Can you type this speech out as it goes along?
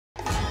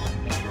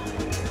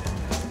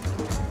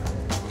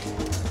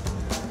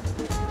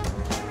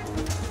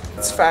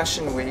It's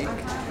Fashion Week,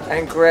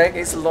 and Greg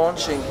is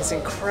launching his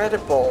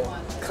incredible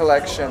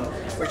collection,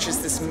 which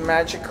is this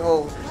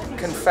magical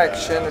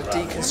confection of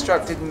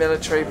deconstructed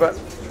military, but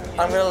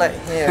I'm going to let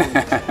him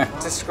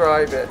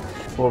describe it.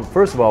 Well,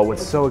 first of all,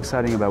 what's so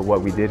exciting about what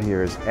we did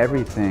here is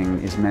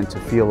everything is meant to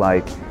feel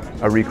like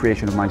a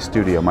recreation of my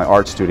studio, my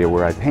art studio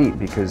where I paint,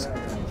 because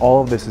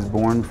all of this is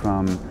born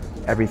from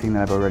everything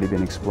that I've already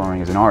been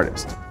exploring as an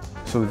artist.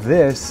 So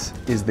this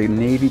is the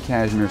navy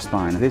cashmere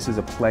spine. This is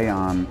a play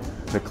on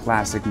the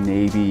classic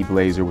navy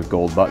blazer with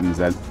gold buttons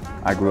that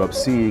I grew up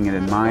seeing and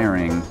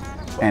admiring,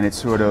 and it's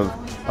sort of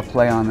a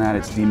play on that.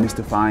 It's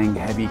demystifying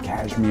heavy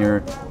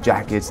cashmere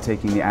jackets,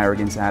 taking the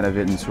arrogance out of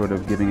it and sort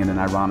of giving it an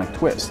ironic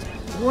twist.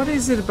 What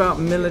is it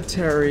about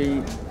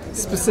military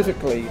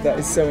specifically that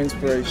is so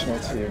inspirational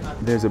to you?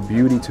 There's a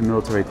beauty to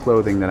military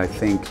clothing that I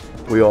think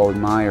we all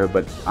admire,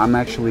 but I'm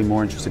actually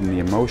more interested in the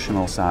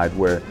emotional side,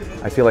 where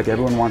I feel like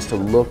everyone wants to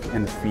look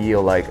and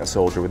feel like a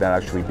soldier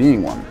without actually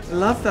being one.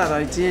 Love that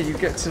idea. You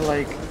get to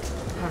like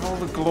have all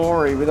the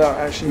glory without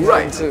actually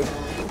having to.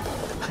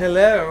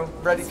 Hello,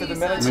 ready for the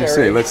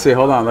military. Let's see,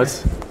 hold on,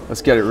 let's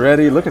get it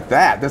ready. Look at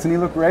that, doesn't he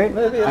look great?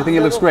 I think he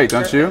looks great,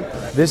 don't you?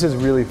 This is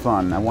really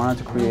fun. I wanted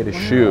to create a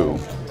shoe.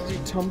 Did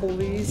you tumble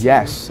these?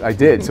 Yes, I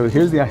did. So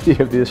here's the idea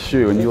of this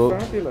shoe. And They're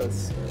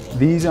fabulous.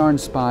 These are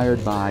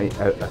inspired by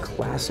a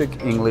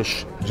classic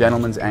English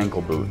gentleman's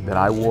ankle boot that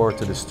I wore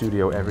to the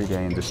studio every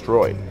day and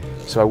destroyed.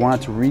 So I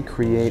wanted to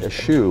recreate a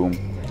shoe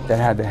that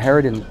had the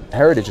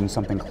heritage in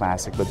something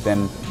classic, but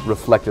then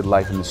reflected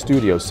life in the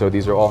studio. So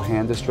these are all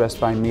hand distressed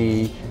by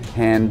me,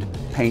 hand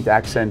paint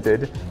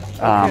accented.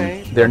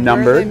 Okay. They're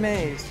numbered.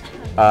 Where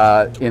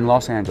are they made? In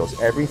Los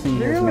Angeles. Everything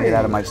here is made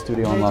out of my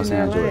studio in Los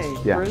Angeles.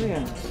 Yeah.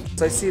 Brilliant.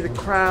 So I see the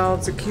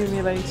crowds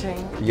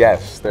accumulating.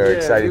 Yes, they're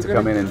excited to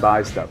come in and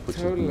buy stuff.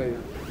 Totally.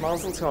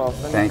 Mazel tov,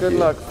 and Thank good you.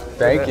 luck.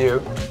 Thank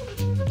you.